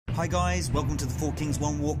Hi guys, welcome to the Four Kings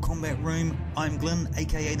One War Combat Room. I'm Glyn,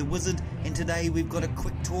 aka The Wizard, and today we've got a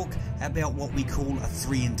quick talk about what we call a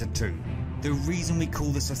 3 into 2. The reason we call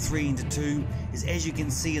this a 3 into 2 is, as you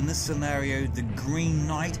can see in this scenario, the Green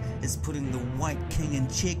Knight is putting the White King in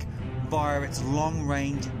check via its long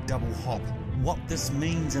range double hop. What this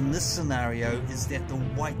means in this scenario is that the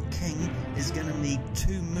White King is going to need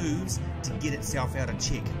 2 moves to get itself out of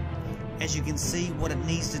check. As you can see, what it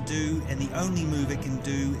needs to do, and the only move it can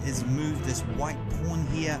do, is move this white pawn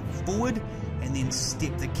here forward and then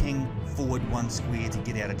step the king forward 1 square to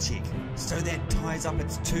get out of check. So that ties up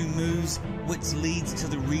its 2 moves, which leads to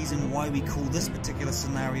the reason why we call this particular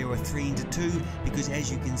scenario a 3 into 2, because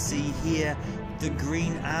as you can see here, the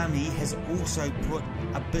Green Army has also put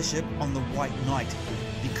a bishop on the White Knight.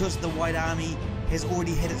 Because the White Army has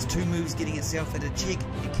already had its 2 moves getting itself out of check,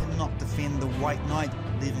 it cannot defend the White Knight,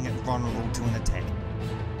 leaving it vulnerable to an attack.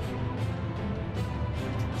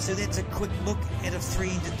 So that's a quick look at a 3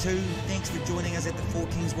 into 2. Thanks for joining us at the Four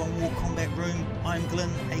Kings One War Combat Room. I'm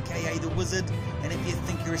Glyn, aka The Wizard, and if you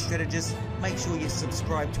think you're a strategist, make sure you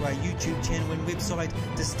subscribe to our YouTube channel and website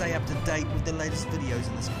to stay up to date with the latest videos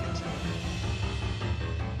in this collection.